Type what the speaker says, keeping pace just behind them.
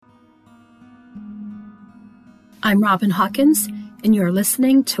I'm Robin Hawkins, and you're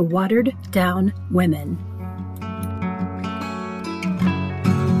listening to Watered Down Women.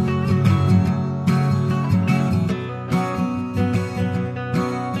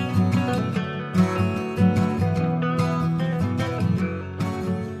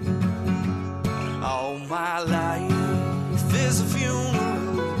 All my life is a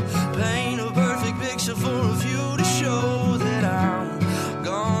funeral, paint a perfect picture for a view to show that I'm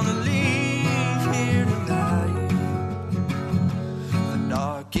gonna leave here tonight. The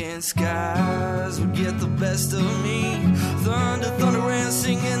darkened skies would get the best of me, thunder and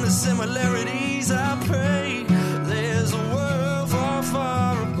singing the similarities. I pray there's a world far,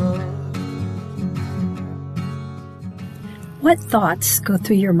 far above. What thoughts go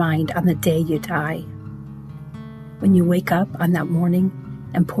through your mind on the day you die? When you wake up on that morning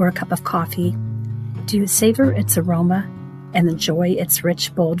and pour a cup of coffee, do you savor its aroma and enjoy its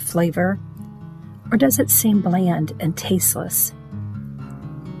rich, bold flavor? Or does it seem bland and tasteless?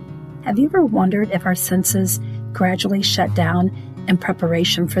 Have you ever wondered if our senses gradually shut down in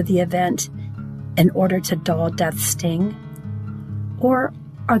preparation for the event in order to dull death's sting? Or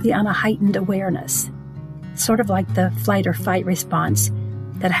are they on a heightened awareness, sort of like the flight or fight response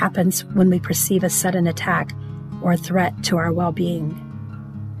that happens when we perceive a sudden attack or a threat to our well-being?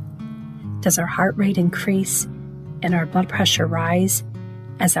 Does our heart rate increase and our blood pressure rise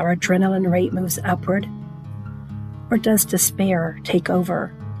as our adrenaline rate moves upward? Or does despair take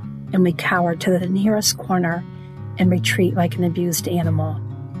over and we cower to the nearest corner and retreat like an abused animal?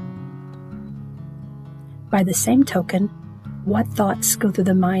 By the same token, what thoughts go through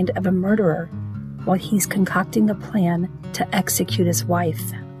the mind of a murderer while he's concocting a plan to execute his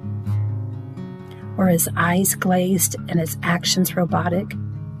wife? Or his eyes glazed and his actions robotic?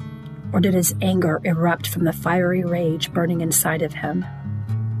 Or did his anger erupt from the fiery rage burning inside of him?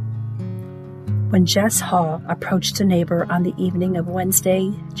 When Jess Hall approached a neighbor on the evening of Wednesday,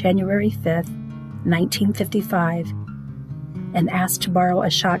 January 5th, 1955, and asked to borrow a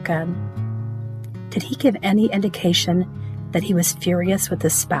shotgun, did he give any indication that he was furious with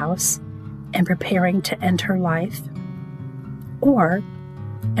his spouse and preparing to end her life? Or,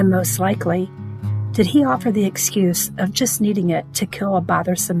 and most likely, did he offer the excuse of just needing it to kill a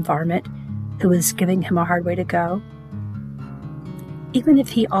bothersome varmint who was giving him a hard way to go? Even if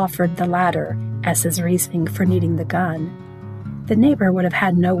he offered the latter as his reasoning for needing the gun, the neighbor would have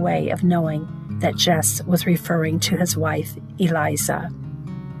had no way of knowing that Jess was referring to his wife, Eliza.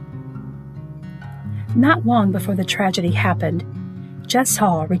 Not long before the tragedy happened, Jess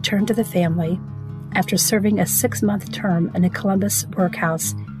Hall returned to the family after serving a 6-month term in a Columbus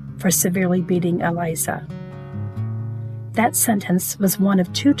workhouse for severely beating Eliza. That sentence was one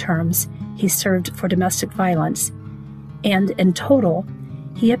of 2 terms he served for domestic violence, and in total,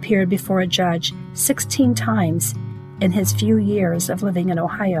 he appeared before a judge 16 times in his few years of living in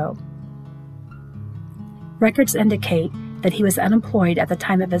Ohio. Records indicate that he was unemployed at the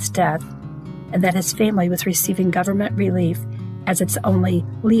time of his death and that his family was receiving government relief as its only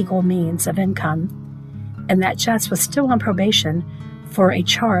legal means of income, and that Jess was still on probation for a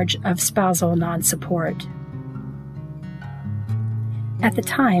charge of spousal non-support. At the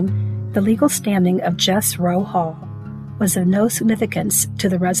time, the legal standing of Jess Rowe Hall was of no significance to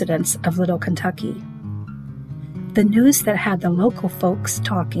the residents of Little Kentucky. The news that had the local folks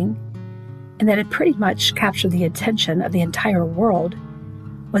talking, and that had pretty much captured the attention of the entire world,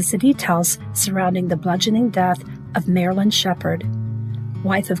 was the details surrounding the bludgeoning death of Marilyn Shepard,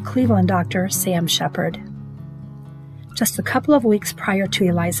 wife of Cleveland doctor Sam Shepard. Just a couple of weeks prior to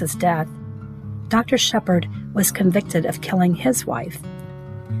Eliza's death, Dr. Shepard was convicted of killing his wife,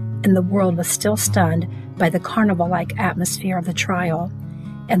 and the world was still stunned by the carnival-like atmosphere of the trial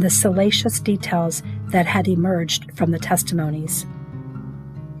and the salacious details that had emerged from the testimonies.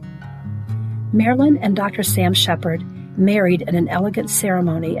 Marilyn and Dr. Sam Shepard married in an elegant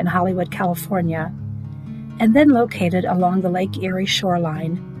ceremony in Hollywood, California, and then located along the Lake Erie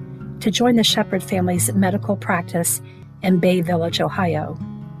shoreline to join the Shepard family's medical practice in Bay Village, Ohio.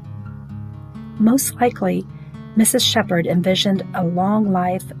 Most likely, Mrs. Shepard envisioned a long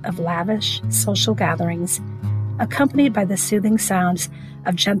life of lavish social gatherings, accompanied by the soothing sounds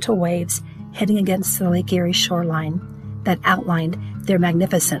of gentle waves hitting against the Lake Erie shoreline that outlined their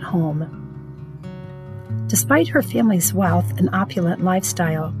magnificent home. Despite her family's wealth and opulent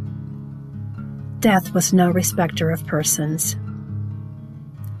lifestyle, death was no respecter of persons.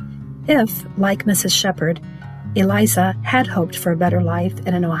 If, like Mrs. Shepard, Eliza had hoped for a better life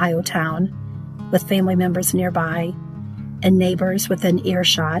in an Ohio town, with family members nearby and neighbors within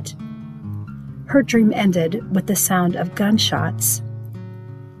earshot, her dream ended with the sound of gunshots.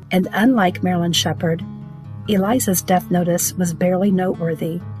 And unlike Marilyn Shepard, Eliza's death notice was barely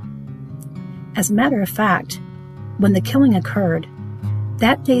noteworthy. As a matter of fact, when the killing occurred,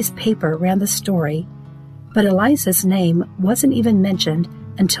 that day's paper ran the story, but Eliza's name wasn't even mentioned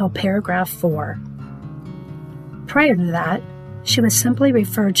until paragraph 4. Prior to that, she was simply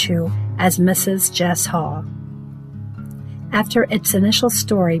referred to as Mrs. Jess Hall. After its initial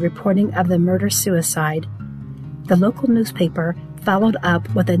story reporting of the murder-suicide, the local newspaper followed up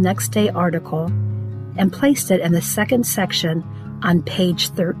with a next-day article and placed it in the second section on page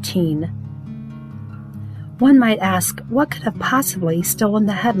 13. One might ask what could have possibly stolen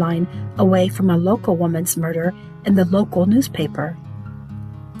the headline away from a local woman's murder in the local newspaper.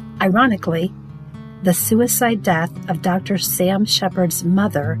 Ironically, the suicide death of Dr. Sam Shepard's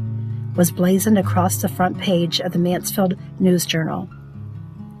mother was blazoned across the front page of the Mansfield News Journal.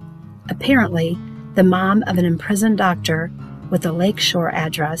 Apparently, the mom of an imprisoned doctor with a Lakeshore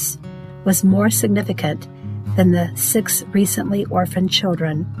address was more significant than the 6 recently orphaned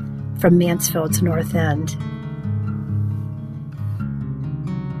children from Mansfield's North End.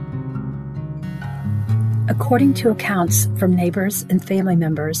 According to accounts from neighbors and family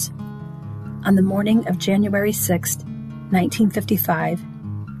members, on the morning of January 6, 1955,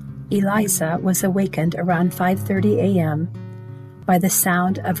 Eliza was awakened around 5:30 a.m. by the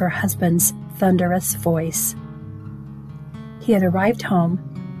sound of her husband's thunderous voice. He had arrived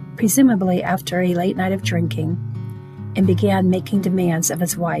home, presumably after a late night of drinking, and began making demands of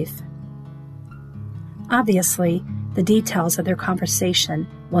his wife. Obviously, the details of their conversation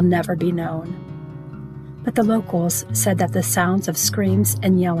will never be known, but the locals said that the sounds of screams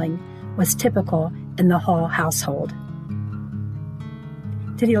and yelling was typical in the Hall household.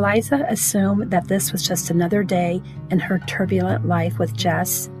 Did Eliza assume that this was just another day in her turbulent life with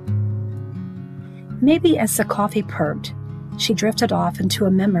Jess? Maybe as the coffee perked, she drifted off into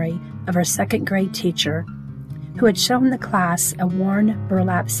a memory of her second-grade teacher, who had shown the class a worn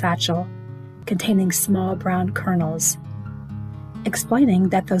burlap satchel containing small brown kernels, explaining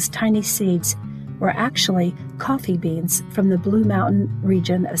that those tiny seeds were actually coffee beans from the Blue Mountain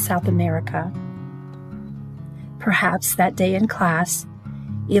region of South America. Perhaps that day in class,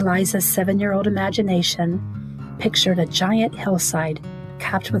 Eliza's 7-year-old imagination pictured a giant hillside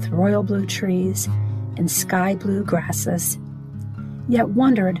capped with royal blue trees and sky blue grasses, yet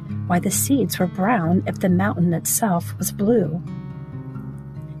wondered why the seeds were brown if the mountain itself was blue.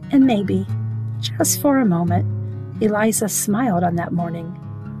 And maybe, just for a moment, Eliza smiled on that morning,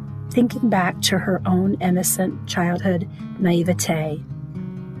 thinking back to her own innocent childhood naivete.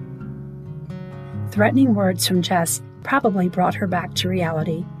 Threatening words from Jess probably brought her back to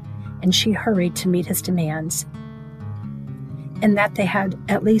reality, and she hurried to meet his demands. And that they had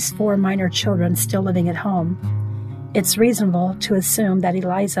at least 4 minor children still living at home, it's reasonable to assume that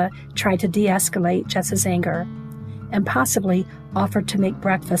Eliza tried to de-escalate Jess's anger and possibly offered to make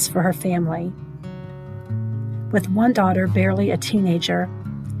breakfast for her family. With one daughter barely a teenager,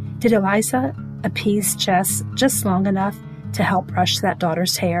 did Eliza appease Jess just long enough to help brush that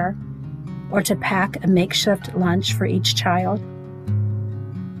daughter's hair, or to pack a makeshift lunch for each child?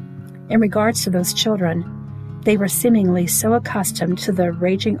 In regards to those children, they were seemingly so accustomed to the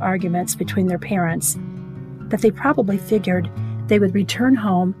raging arguments between their parents that they probably figured they would return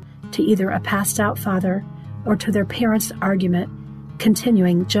home to either a passed-out father or to their parents' argument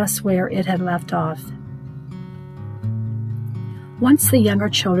continuing just where it had left off. Once the younger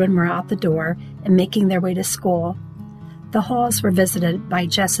children were out the door and making their way to school, the Halls were visited by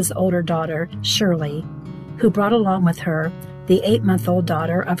Jess's older daughter, Shirley, who brought along with her the 8-month-old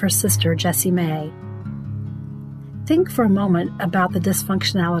daughter of her sister, Jessie Mae. Think for a moment about the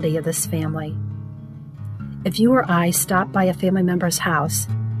dysfunctionality of this family. If you or I stopped by a family member's house,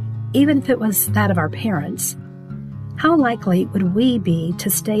 even if it was that of our parents, how likely would we be to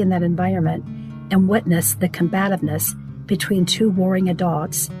stay in that environment and witness the combativeness between 2 warring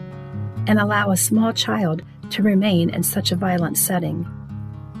adults and allow a small child to remain in such a violent setting?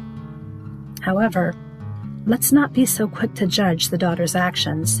 However, let's not be so quick to judge the daughter's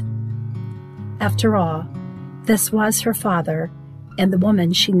actions. After all, this was her father and the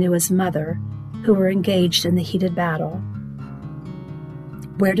woman she knew as mother who were engaged in the heated battle.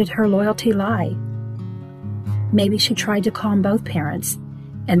 Where did her loyalty lie? Maybe she tried to calm both parents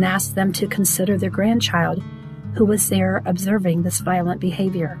and ask them to consider their grandchild who was there observing this violent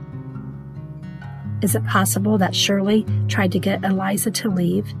behavior. Is it possible that Shirley tried to get Eliza to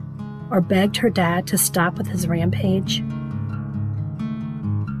leave or begged her dad to stop with his rampage?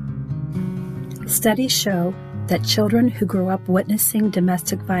 Studies show that children who grow up witnessing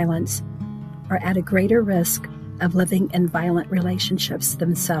domestic violence are at a greater risk of living in violent relationships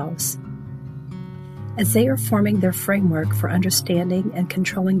themselves. As they are forming their framework for understanding and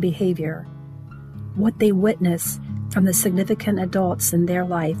controlling behavior, what they witness from the significant adults in their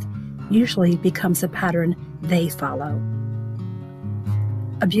life usually becomes a pattern they follow.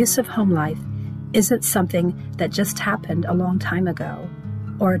 Abusive home life isn't something that just happened a long time ago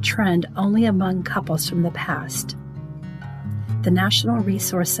or a trend only among couples from the past. The National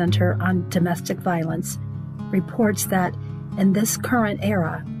Resource Center on Domestic Violence reports that in this current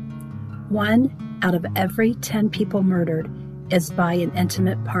era, 1 out of every 10 people murdered is by an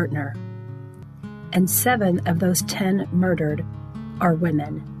intimate partner, and 7 of those 10 murdered are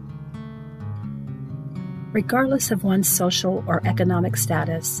women. Regardless of one's social or economic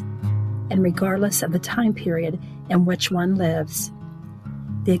status, and regardless of the time period in which one lives,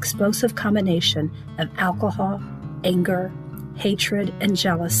 the explosive combination of alcohol, anger, hatred, and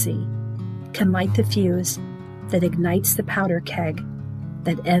jealousy can light the fuse that ignites the powder keg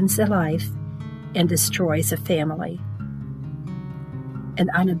that ends a life and destroys a family. And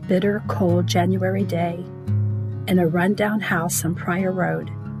on a bitter, cold January day, in a rundown house on Pryor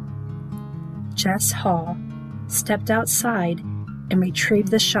Road, Jess Hall stepped outside and retrieved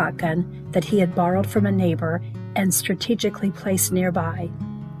the shotgun that he had borrowed from a neighbor and strategically placed nearby.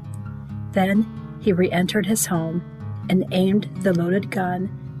 Then he re-entered his home and aimed the loaded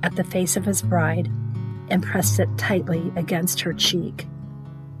gun at the face of his bride and pressed it tightly against her cheek.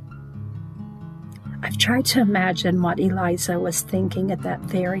 I've tried to imagine what Eliza was thinking at that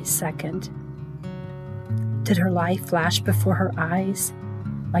very second. Did her life flash before her eyes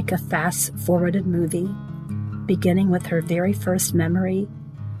like a fast-forwarded movie, beginning with her very first memory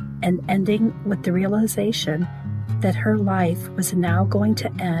and ending with the realization that her life was now going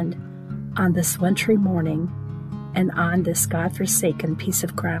to end on this wintry morning and on this godforsaken piece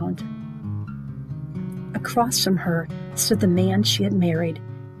of ground? Across from her stood the man she had married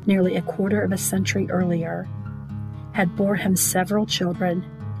nearly a quarter of a century earlier, had bore him several children,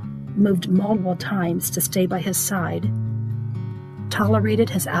 moved multiple times to stay by his side, tolerated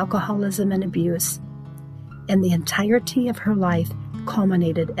his alcoholism and abuse, and the entirety of her life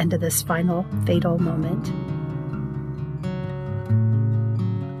culminated into this final fatal moment.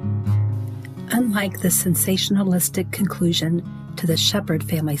 Unlike the sensationalistic conclusion to the Shepherd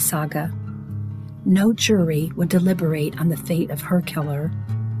family saga, no jury would deliberate on the fate of her killer.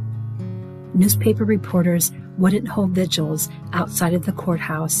 Newspaper reporters wouldn't hold vigils outside of the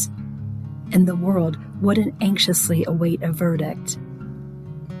courthouse, and the world wouldn't anxiously await a verdict.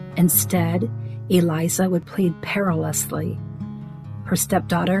 Instead, Eliza would plead perilously. Her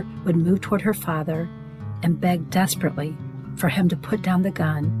stepdaughter would move toward her father and beg desperately for him to put down the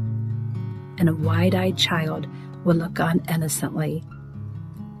gun, and a wide-eyed child would look on innocently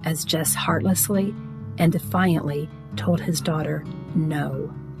as Jess heartlessly and defiantly told his daughter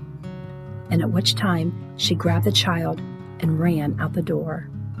no, and at which time she grabbed the child and ran out the door.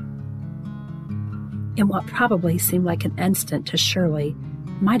 In what probably seemed like an instant to Shirley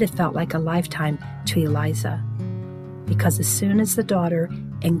might have felt like a lifetime to Eliza, because as soon as the daughter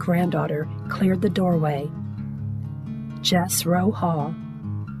and granddaughter cleared the doorway, Jess Rowe Hall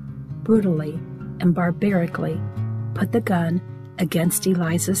brutally and barbarically put the gun against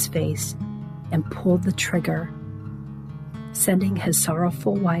Eliza's face and pulled the trigger, sending his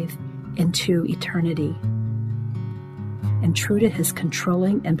sorrowful wife into eternity. And true to his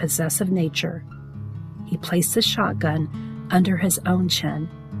controlling and possessive nature, he placed the shotgun under his own chin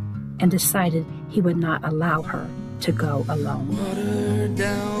and decided he would not allow her to go alone. Watered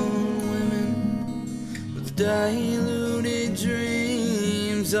down women with diluted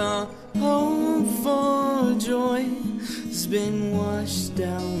dreams, our hope for joy has been washed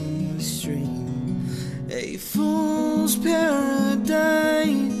down the stream. A fool's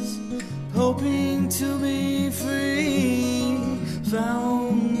paradise, hoping to be free,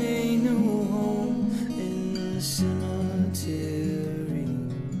 found a new home in the cemetery.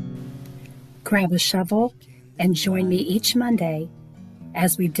 Grab a shovel and join me each Monday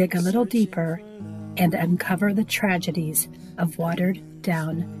as we dig a little deeper and uncover the tragedies of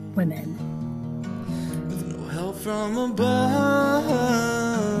watered-down women. With no help from above,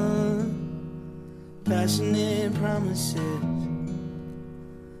 passionate promises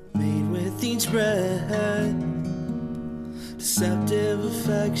made with each breath, deceptive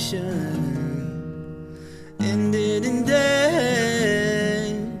affection ended in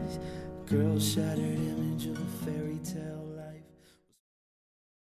days. Girls shattered